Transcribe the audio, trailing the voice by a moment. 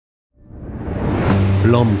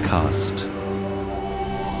Blomcast.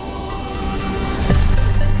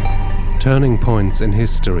 Turning Points in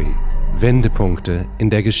History. Wendepunkte in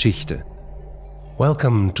der Geschichte.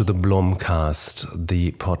 Welcome to the Blomcast,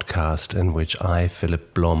 the podcast in which I,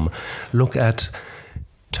 Philip Blom, look at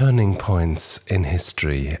turning points in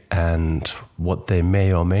history and what they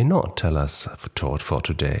may or may not tell us for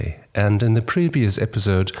today. And in the previous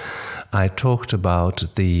episode, I talked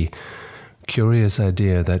about the curious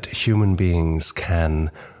idea that human beings can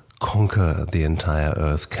conquer the entire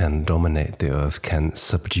earth, can dominate the earth, can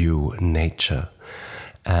subdue nature,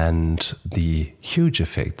 and the huge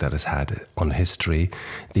effect that has had on history,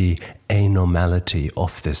 the anormality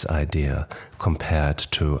of this idea compared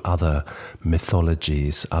to other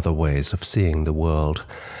mythologies, other ways of seeing the world,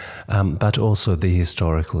 but also the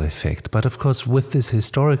historical effect. But of course, with this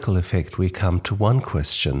historical effect, we come to one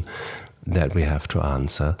question that we have to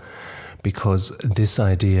answer, because this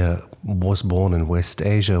idea was born in West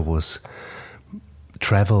Asia, was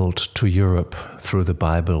traveled to Europe through the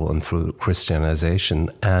Bible and through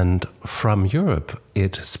Christianization, and from Europe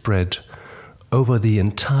it spread over the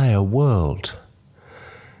entire world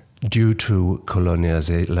due to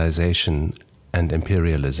colonialization and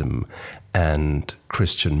imperialism and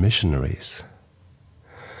Christian missionaries.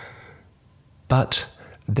 But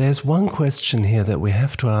there's one question here that we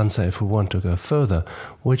have to answer if we want to go further,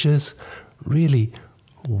 which is really,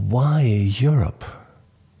 why Europe?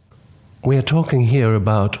 We are talking here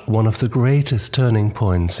about one of the greatest turning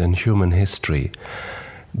points in human history,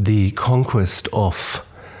 the conquest of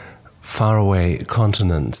faraway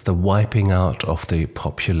continents, the wiping out of the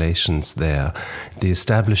populations there, the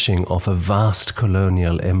establishing of a vast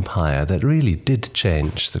colonial empire that really did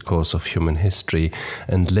change the course of human history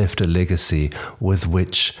and left a legacy with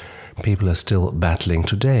which people are still battling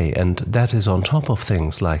today. And that is on top of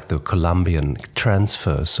things like the Columbian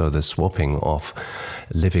transfer, so the swapping of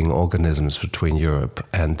living organisms between Europe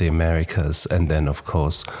and the Americas, and then, of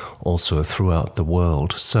course, also throughout the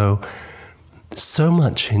world. So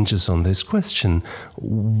much hinges on this question: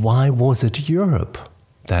 why was it Europe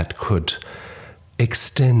that could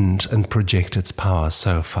extend and project its power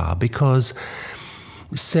so far? Because,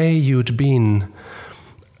 say you'd been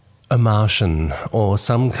a Martian or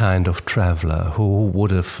some kind of traveler who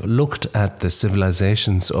would have looked at the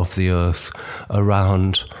civilizations of the earth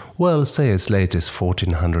around, well, say as late as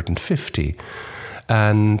 1450,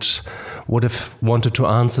 and would have wanted to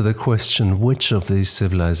answer the question, which of these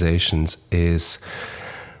civilizations is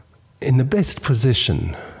in the best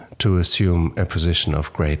position to assume a position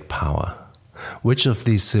of great power? Which of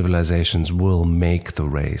these civilizations will make the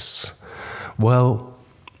race? Well,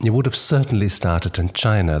 you would have certainly started in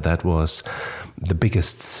China. That was the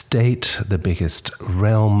biggest state, the biggest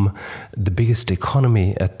realm, the biggest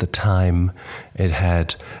economy at the time. It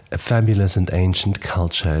had a fabulous and ancient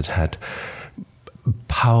culture. It had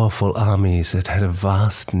powerful armies. It had a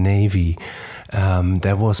vast navy.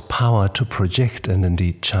 There was power to project, and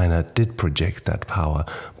indeed China did project that power,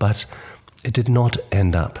 but it did not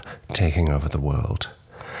end up taking over the world.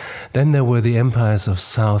 Then there were the empires of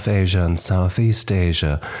South Asia and Southeast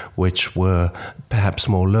Asia, which were perhaps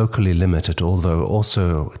more locally limited, although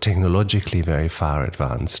also technologically very far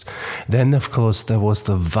advanced. Then, of course, there was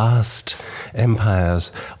the vast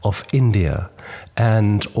empires of India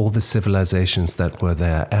and all the civilizations that were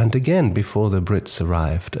there. And again, before the Brits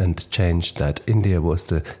arrived and changed that, India was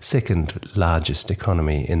the second largest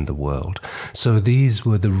economy in the world. So these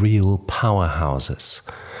were the real powerhouses.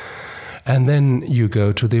 And then you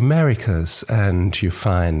go to the Americas and you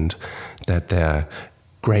find that there are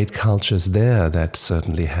great cultures there that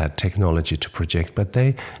certainly had technology to project, but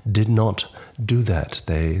they did not do that.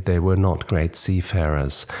 They were not great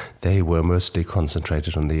seafarers. They were mostly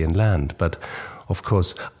concentrated on the inland. But of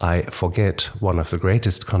course, I forget one of the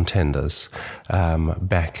greatest contenders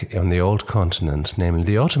back on the old continent, namely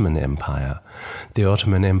the Ottoman Empire. The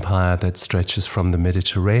Ottoman Empire that stretches from the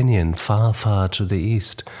Mediterranean far, far to the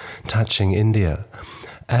east, touching India.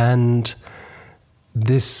 And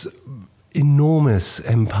this enormous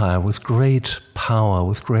empire with great power,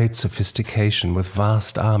 with great sophistication, with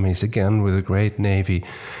vast armies, again with a great navy,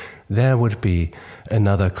 there would be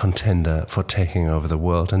another contender for taking over the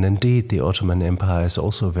world. And indeed, the Ottoman Empire is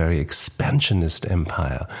also a very expansionist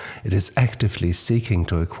empire. It is actively seeking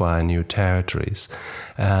to acquire new territories.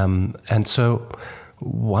 And so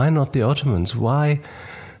why not the Ottomans? Why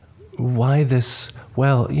this?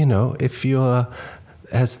 Well, if you're,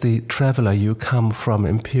 as the traveler, you come from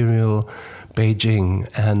imperial Beijing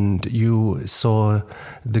and you saw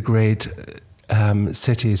the great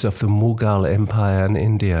cities of the Mughal Empire in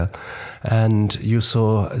India, and you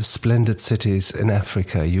saw splendid cities in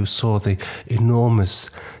Africa. You saw the enormous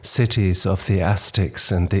cities of the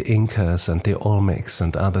Aztecs and the Incas and the Olmecs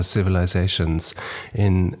and other civilizations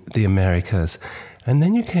in the Americas. And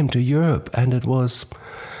then you came to Europe, and it was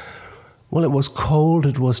cold,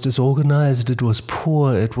 it was disorganized, it was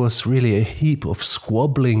poor, it was really a heap of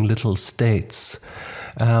squabbling little states.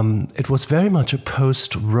 It was very much a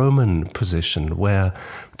post-Roman position, where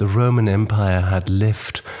the Roman Empire had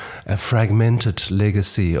left a fragmented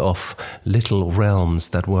legacy of little realms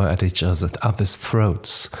that were at each other's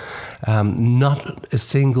throats. Not a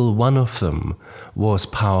single one of them was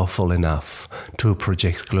powerful enough to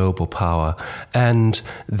project global power, and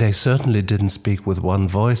they certainly didn't speak with one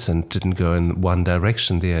voice and didn't go in one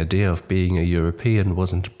direction. The idea of being a European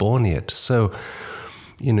wasn't born yet. So,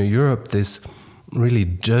 Europe, this really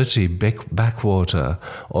dirty backwater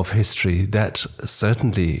of history, that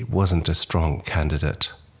certainly wasn't a strong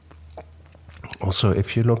candidate. Also,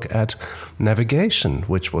 if you look at navigation,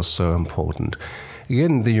 which was so important,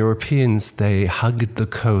 again, the Europeans, they hugged the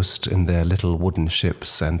coast in their little wooden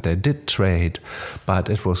ships, and they did trade, but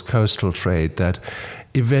it was coastal trade that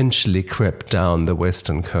eventually crept down the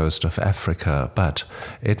western coast of Africa, but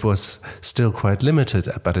it was still quite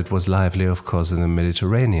limited, but it was lively, of course, in the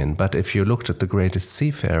Mediterranean. But if you looked at the greatest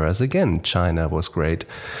seafarers, again, China was great.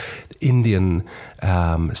 Indian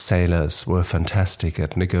sailors were fantastic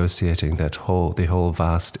at negotiating the whole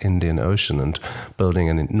vast Indian Ocean and building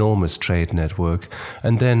an enormous trade network.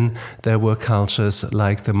 And then there were cultures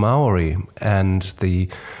like the Maori and the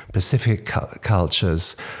Pacific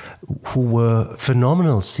cultures who were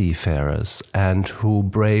phenomenal seafarers and who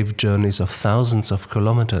braved journeys of thousands of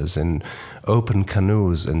kilometers in open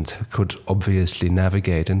canoes and could obviously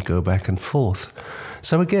navigate and go back and forth.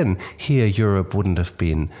 So again, here Europe wouldn't have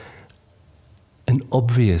been an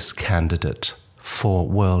obvious candidate for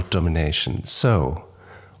world domination. So,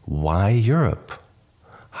 why Europe?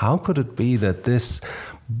 How could it be that this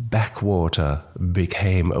backwater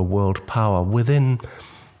became a world power within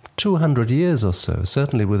 200 years or so,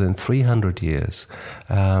 certainly within 300 years?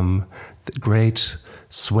 The great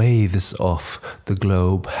swathes of the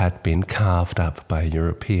globe had been carved up by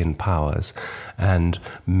European powers and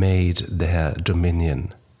made their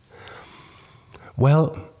dominion.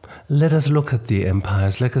 Well, let us look at the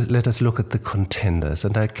empires, let us look at the contenders,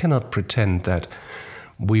 and I cannot pretend that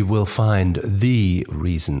we will find the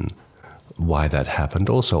reason why that happened.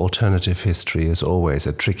 Also, alternative history is always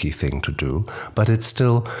a tricky thing to do, but it's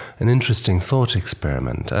still an interesting thought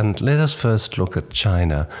experiment. And let us first look at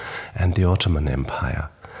China and the Ottoman Empire.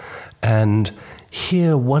 And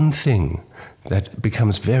here, one thing that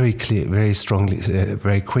becomes very clear, very strongly,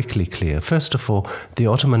 very quickly clear. First of all, the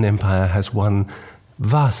Ottoman Empire has one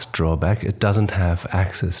vast drawback. It doesn't have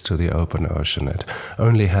access to the open ocean. It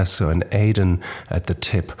only has an Aden at the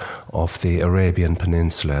tip of the Arabian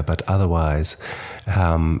Peninsula, but otherwise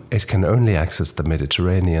it can only access the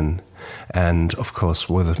Mediterranean. And of course,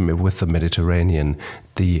 with the Mediterranean,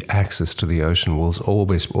 the access to the ocean will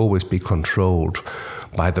always be controlled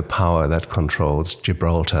by the power that controls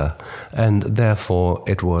Gibraltar, and therefore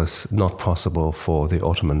it was not possible for the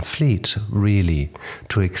Ottoman fleet really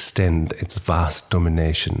to extend its vast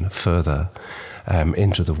domination further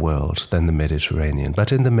into the world than the Mediterranean.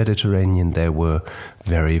 But in the Mediterranean they were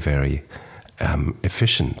very, very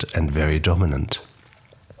efficient and very dominant.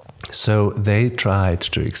 So they tried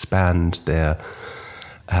to expand their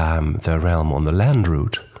realm on the land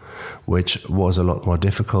route, which was a lot more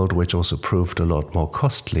difficult, which also proved a lot more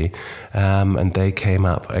costly, and they came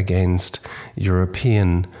up against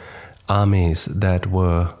European armies that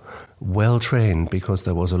were well trained because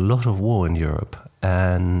there was a lot of war in Europe,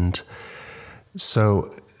 and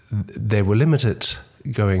so they were limited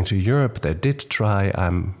going to Europe. They did try.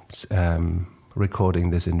 I'm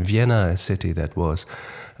recording this in Vienna, a city that was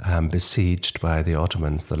besieged by the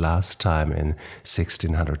Ottomans the last time in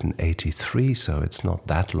 1683, so it's not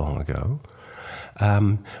that long ago.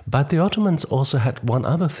 But the Ottomans also had one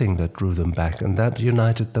other thing that drew them back, and that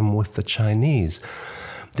united them with the Chinese.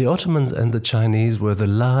 The Ottomans and the Chinese were the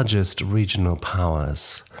largest regional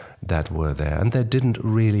powers that were there, and they didn't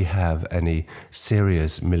really have any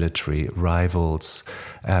serious military rivals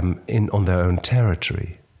on their own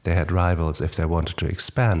territory. They had rivals if they wanted to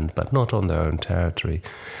expand, but not on their own territory.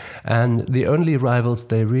 And the only rivals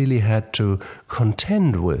they really had to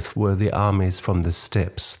contend with were the armies from the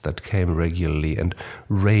steppes that came regularly and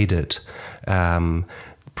raided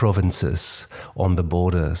provinces on the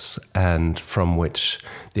borders, and from which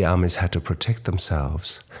the armies had to protect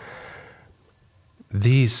themselves.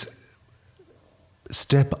 These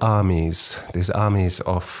steppe armies, these armies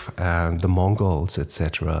of the Mongols,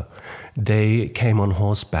 etc., they came on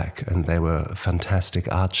horseback and they were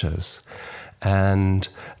fantastic archers. And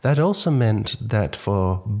that also meant that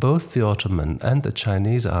for both the Ottoman and the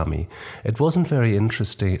Chinese army, it wasn't very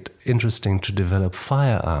interesting to develop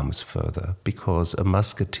firearms further, because a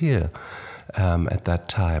musketeer at that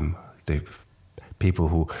time, the people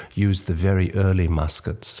who used the very early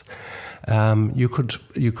muskets, you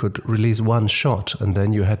could release one shot and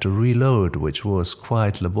then you had to reload, which was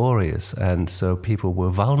quite laborious, and so people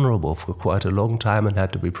were vulnerable for quite a long time and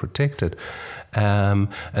had to be protected. And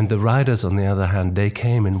the riders, on the other hand, they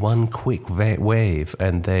came in one quick wave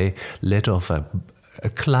and they let off a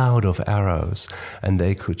cloud of arrows, and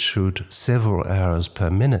they could shoot several arrows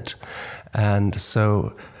per minute. And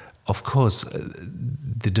so, of course,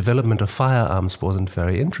 the development of firearms wasn't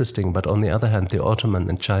very interesting, but on the other hand, the Ottoman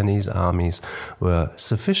and Chinese armies were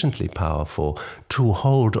sufficiently powerful to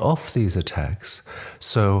hold off these attacks,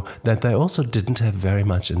 so that they also didn't have very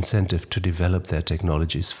much incentive to develop their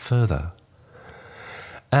technologies further.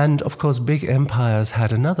 And of course, big empires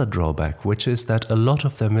had another drawback, which is that a lot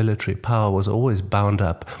of their military power was always bound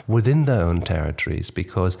up within their own territories,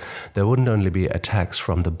 because there wouldn't only be attacks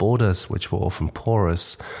from the borders, which were often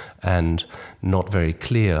porous and not very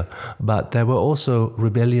clear, but there were also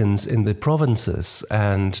rebellions in the provinces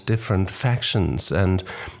and different factions. And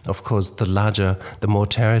of course, the more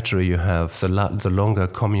territory you have, the longer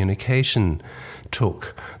communication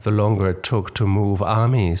took, the longer it took to move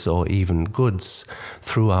armies or even goods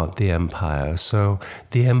throughout the empire. So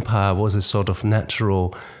the empire was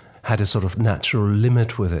had a sort of natural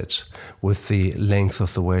limit with it, with the length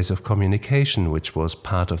of the ways of communication, which was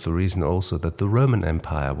part of the reason also that the Roman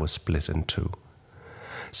Empire was split in two.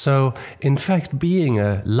 So, in fact, being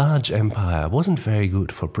a large empire wasn't very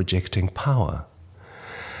good for projecting power.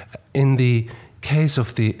 In the case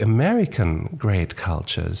of the American great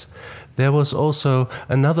cultures, there was also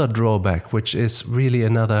another drawback, which is really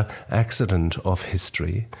another accident of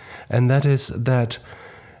history, and that is that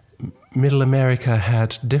Middle America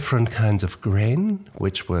had different kinds of grain,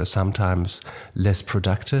 which were sometimes less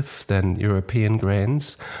productive than European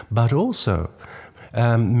grains, but also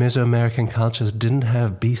Mesoamerican cultures didn't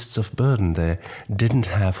have beasts of burden. They didn't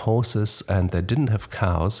have horses and they didn't have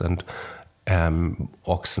cows and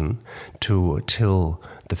oxen to till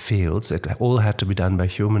the fields. It all had to be done by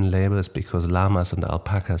human labors, because llamas and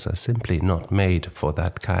alpacas are simply not made for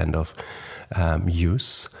that kind of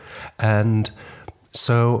use. And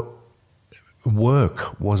so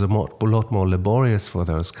work was a lot more laborious for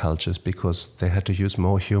those cultures, because they had to use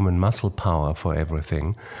more human muscle power for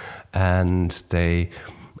everything. And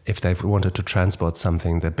if they wanted to transport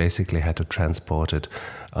something, they basically had to transport it.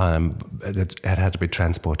 It had to be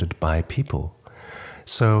transported by people.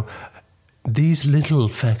 So these little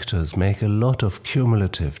factors make a lot of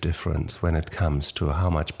cumulative difference when it comes to how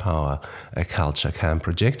much power a culture can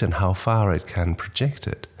project and how far it can project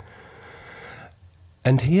it.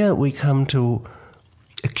 And here we come to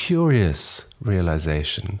a curious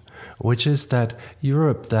realization, which is that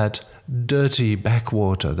Europe, that dirty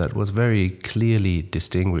backwater that was very clearly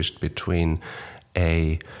distinguished between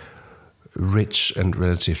a rich and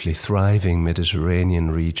relatively thriving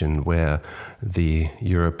Mediterranean region where the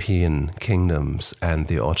European kingdoms and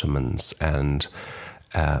the Ottomans and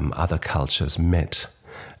other cultures met,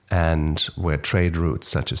 and where trade routes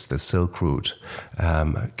such as the Silk Route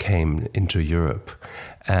came into Europe,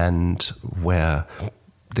 and where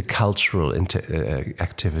the cultural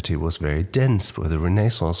activity was very dense, where the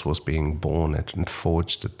Renaissance was being born and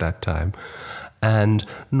forged at that time, and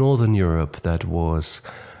Northern Europe that was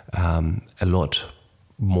a lot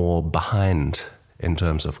more behind in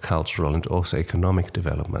terms of cultural and also economic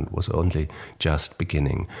development, was only just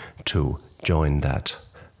beginning to join that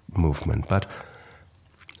movement. But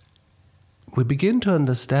we begin to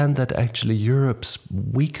understand that actually Europe's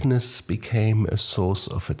weakness became a source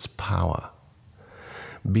of its power,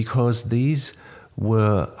 because these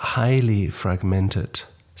were highly fragmented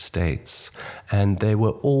states, and they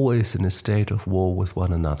were always in a state of war with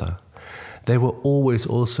one another. They were always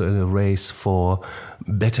also in a race for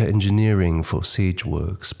better engineering for siege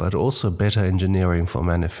works, but also better engineering for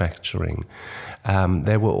manufacturing.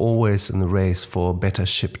 They were always in the race for better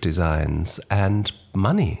ship designs and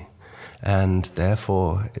money. And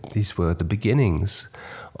therefore, these were the beginnings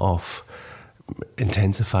of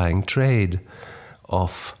intensifying trade,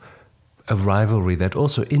 of a rivalry that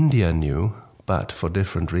also India knew, but for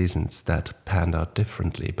different reasons that panned out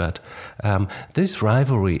differently. But this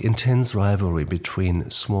rivalry, intense rivalry between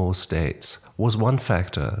small states, was one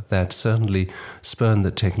factor that certainly spurred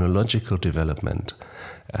the technological development,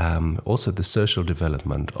 also the social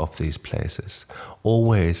development of these places,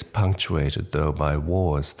 always punctuated, though, by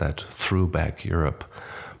wars that threw back Europe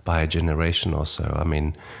by a generation or so. I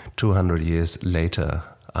mean, 200 years later,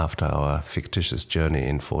 after our fictitious journey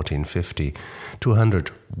in 1450,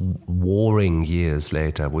 200 warring years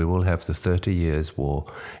later, we will have the 30 Years' War,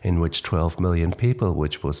 in which 12 million people,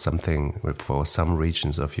 which was something for some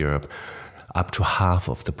regions of Europe, up to half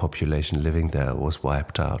of the population living there, was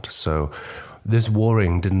wiped out. So this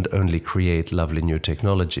warring didn't only create lovely new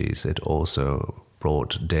technologies, it also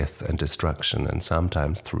brought death and destruction, and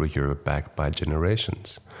sometimes threw Europe back by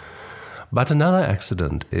generations. But another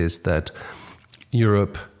accident is that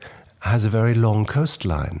Europe has a very long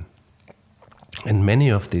coastline, and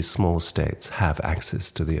many of these small states have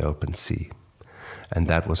access to the open sea. And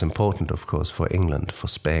that was important, of course, for England, for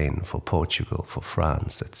Spain, for Portugal, for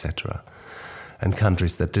France, etc. And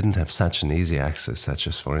countries that didn't have such an easy access, such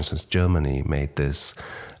as, for instance, Germany, made this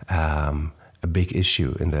a big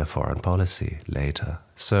issue in their foreign policy later.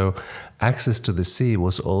 So access to the sea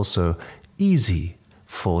was also easy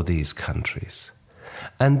for these countries.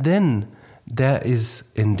 And then there is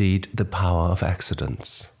indeed the power of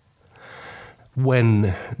accidents.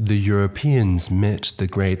 When the Europeans met the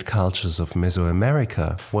great cultures of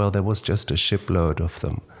Mesoamerica, well, there was just a shipload of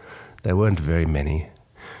them. There weren't very many.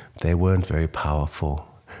 They weren't very powerful.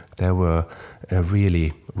 There were a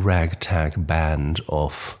really ragtag band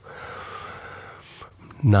of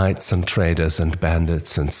knights and traders and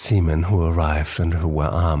bandits and seamen who arrived and who were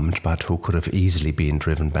armed, but who could have easily been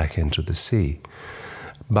driven back into the sea.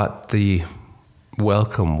 But the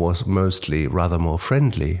welcome was mostly rather more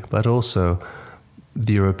friendly, but also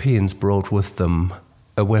the Europeans brought with them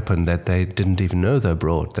a weapon that they didn't even know they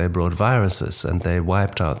brought. They brought viruses, and they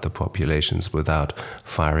wiped out the populations without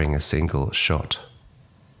firing a single shot.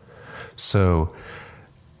 So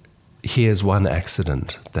here's one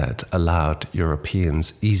accident that allowed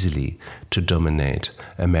Europeans easily to dominate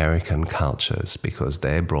American cultures, because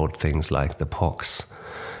they brought things like the pox,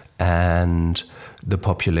 and the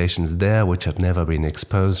populations there, which had never been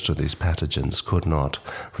exposed to these pathogens, could not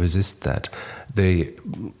resist that. The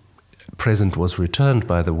present was returned,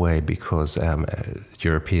 by the way, because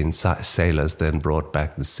European sailors then brought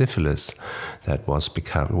back the syphilis that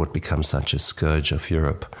would become such a scourge of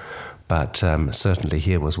Europe. But certainly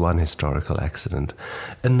here was one historical accident.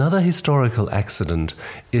 Another historical accident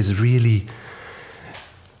is really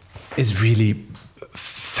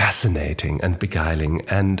fascinating and beguiling,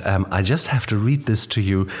 and I just have to read this to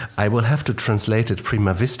you. I will have to translate it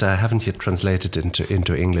prima vista. I haven't yet translated it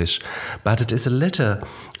into English, but it is a letter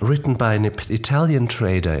written by an Italian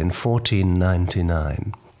trader in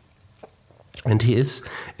 1499. And he is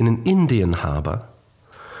in an Indian harbor,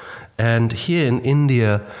 and here in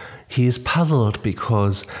India he is puzzled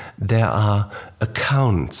because there are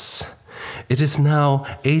accounts. It is now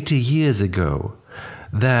 80 years ago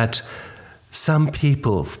that some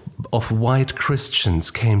people of white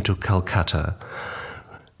Christians came to Calcutta.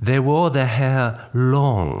 They wore their hair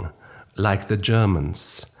long, like the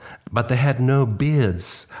Germans, but they had no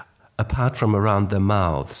beards apart from around their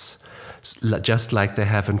mouths, just like they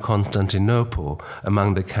have in Constantinople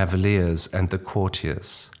among the cavaliers and the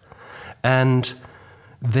courtiers. And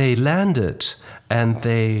they landed, and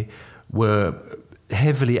they were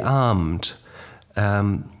heavily armed.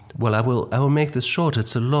 Well, I will make this short.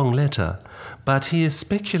 It's a long letter. But he is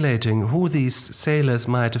speculating who these sailors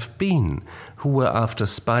might have been, who were after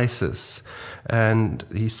spices. And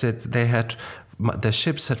he said their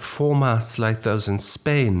ships had 4 masts like those in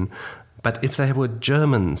Spain. But if they were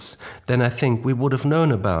Germans, then I think we would have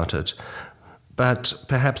known about it. But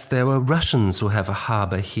perhaps there were Russians who have a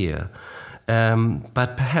harbor here.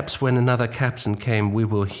 But perhaps when another captain came, we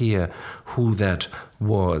will hear who that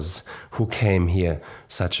was who came here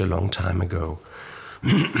such a long time ago.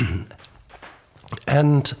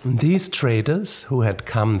 And these traders who had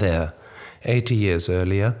come there 80 years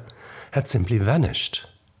earlier had simply vanished.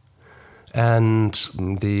 And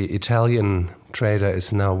the Italian trader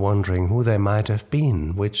is now wondering who they might have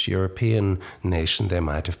been, which European nation they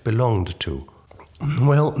might have belonged to.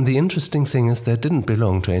 Well, the interesting thing is they didn't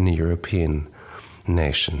belong to any European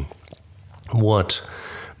nation. What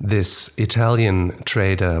this Italian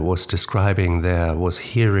trader was describing there was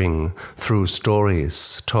hearing through stories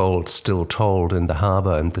still told in the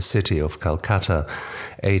harbor and the city of Calcutta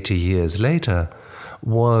 80 years later,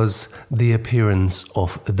 was the appearance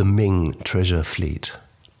of the Ming treasure fleet.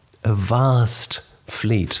 A vast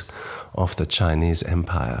fleet of the Chinese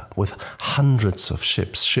Empire, with hundreds of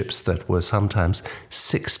ships that were sometimes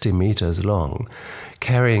 60 meters long,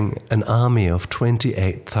 carrying an army of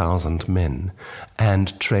 28,000 men,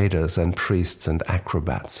 and traders and priests and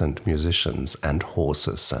acrobats and musicians and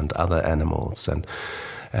horses and other animals, and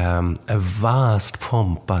a vast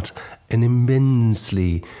pomp, but an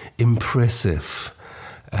immensely impressive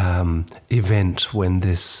event when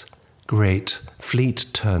this great fleet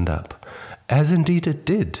turned up, as indeed it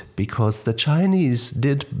did, because the Chinese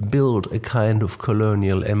did build a kind of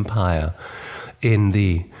colonial empire in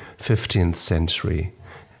the 15th century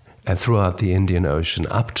and throughout the Indian Ocean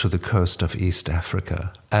up to the coast of East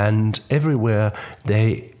Africa. And everywhere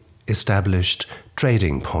they established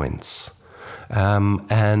trading points.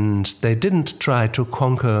 And they didn't try to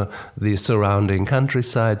conquer the surrounding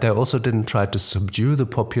countryside. They also didn't try to subdue the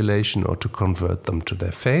population or to convert them to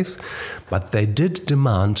their faith, but they did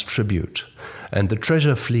demand tribute. And the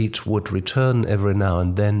treasure fleet would return every now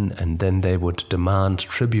and then they would demand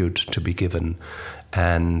tribute to be given.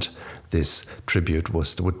 And this tribute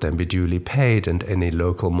would then be duly paid, and any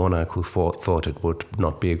local monarch who thought it would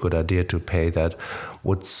not be a good idea to pay that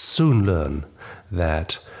would soon learn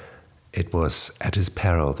that it was at his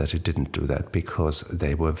peril that he didn't do that, because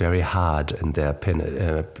they were very hard in their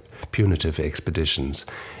punitive expeditions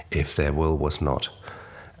if their will was not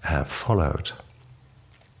followed.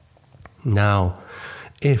 Now,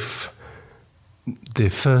 if the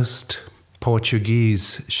first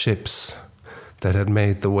Portuguese ships that had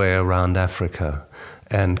made the way around Africa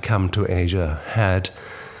and come to Asia had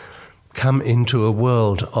come into a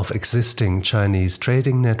world of existing Chinese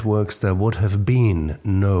trading networks, there would have been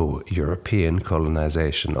no European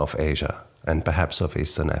colonization of Asia and perhaps of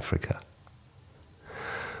Eastern Africa.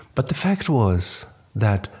 But the fact was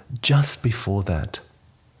that just before that,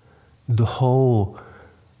 the whole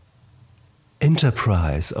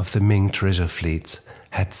enterprise of the Ming treasure fleets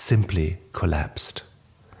had simply collapsed.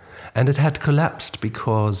 And it had collapsed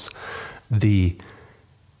because the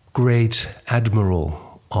great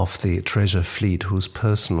admiral of the treasure fleet, whose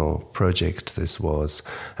personal project this was,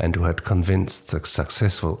 and who had convinced the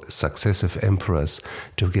successive emperors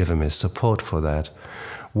to give him his support for that,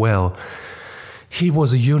 well, he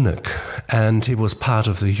was a eunuch, and he was part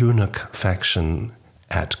of the eunuch faction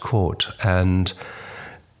at court. And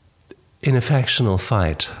in a factional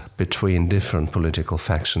fight between different political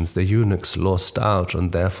factions, the eunuchs lost out,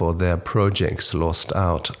 and therefore their projects lost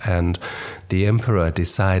out, and the emperor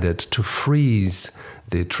decided to freeze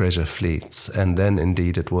the treasure fleets. And then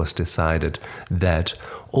indeed it was decided that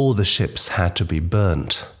all the ships had to be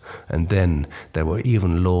burnt. And then there were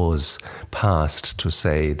even laws passed to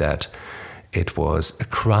say that it was a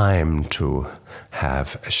crime to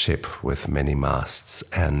have a ship with many masts,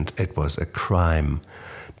 and it was a crime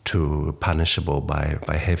punishable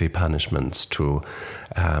by heavy punishments to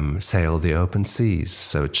sail the open seas.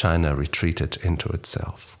 So China retreated into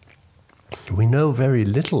itself. We know very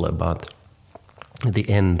little about the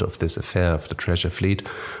end of this affair of the treasure fleet,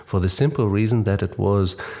 for the simple reason that it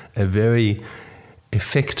was a very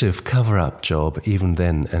effective cover-up job even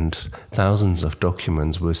then, and thousands of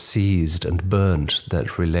documents were seized and burned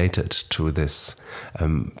that related to this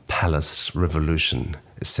palace revolution,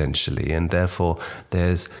 essentially. And therefore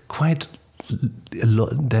there's quite a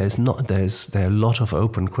lot, there are a lot of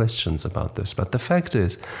open questions about this. But the fact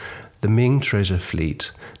is, the Ming treasure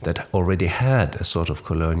fleet that already had a sort of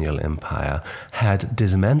colonial empire had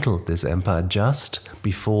dismantled this empire just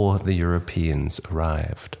before the Europeans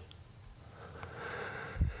arrived.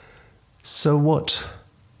 So what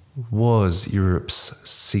was Europe's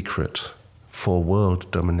secret for world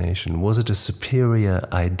domination? Was it a superior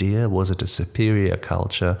idea? Was it a superior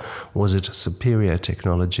culture? Was it superior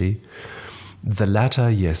technology? The latter,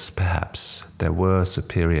 yes, perhaps. There were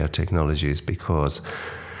superior technologies because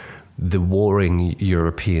the warring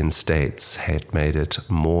European states had made it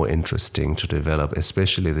more interesting to develop,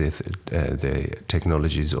 especially the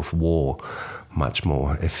technologies of war, much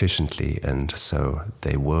more efficiently, and so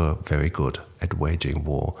they were very good at waging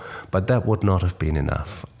war. But that would not have been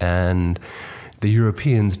enough. And the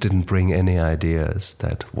Europeans didn't bring any ideas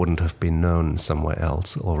that wouldn't have been known somewhere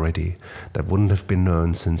else already, that wouldn't have been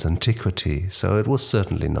known since antiquity. So it was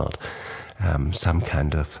certainly not some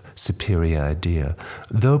kind of superior idea,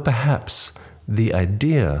 though perhaps the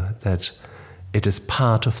idea that it is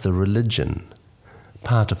part of the religion,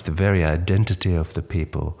 part of the very identity of the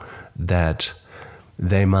people, that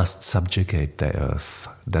they must subjugate their earth,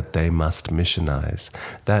 that they must missionize,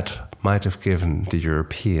 that might have given the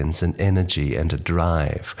Europeans an energy and a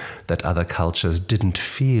drive that other cultures didn't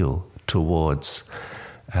feel towards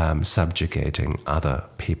subjugating other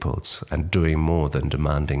peoples and doing more than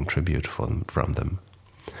demanding tribute from them.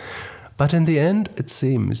 But in the end, it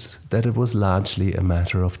seems that it was largely a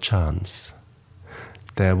matter of chance.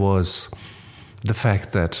 There was the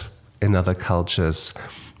fact that in other cultures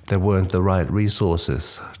there weren't the right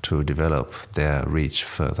resources to develop their reach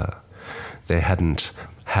further. They hadn't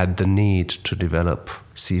had the need to develop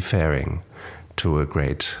seafaring to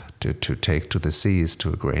take to the seas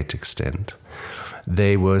to a great extent.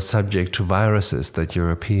 They were subject to viruses that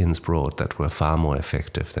Europeans brought that were far more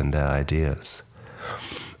effective than their ideas.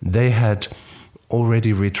 They had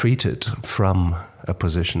already retreated from a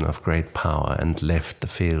position of great power and left the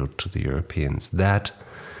field to the Europeans. That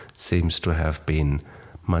seems to have been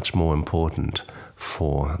much more important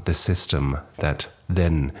for the system that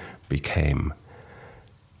then became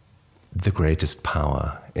the greatest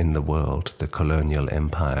power in the world, the colonial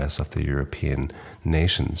empires of the European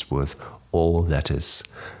nations, with all that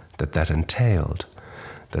entailed.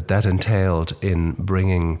 That entailed in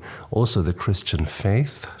bringing also the Christian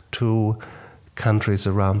faith to countries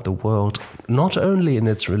around the world, not only in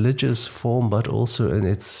its religious form, but also in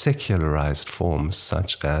its secularized forms,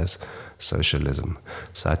 such as socialism,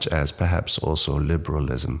 such as perhaps also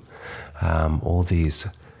liberalism. All these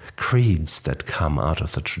creeds that come out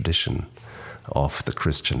of the tradition of the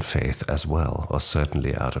Christian faith as well, or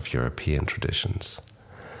certainly out of European traditions.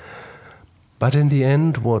 But in the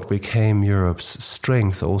end, what became Europe's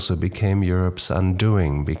strength also became Europe's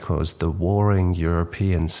undoing, because the warring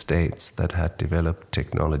European states that had developed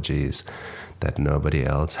technologies that nobody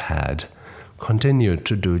else had continued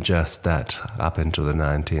to do just that up into the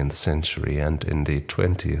 19th century, and in the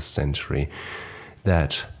 20th century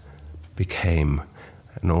that became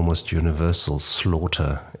an almost universal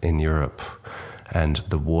slaughter in Europe, and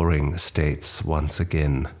the warring states once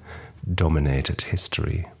again dominated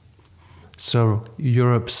history. So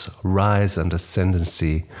Europe's rise and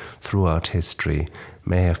ascendancy throughout history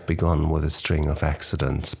may have begun with a string of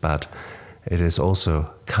accidents, but it has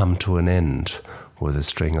also come to an end with a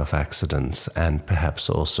string of accidents, and perhaps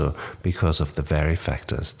also because of the very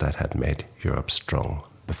factors that had made Europe strong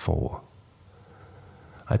before.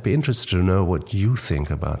 I'd be interested to know what you think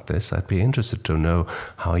about this. I'd be interested to know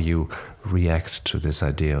how you react to this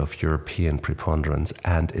idea of European preponderance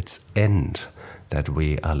and its end that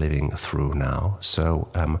we are living through now. So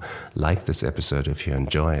like this episode if you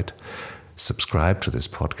enjoy it. Subscribe to this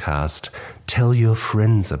podcast. Tell your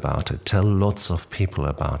friends about it. Tell lots of people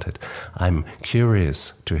about it. I'm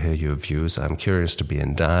curious to hear your views. I'm curious to be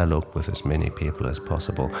in dialogue with as many people as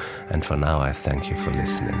possible. And for now, I thank you for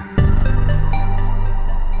listening.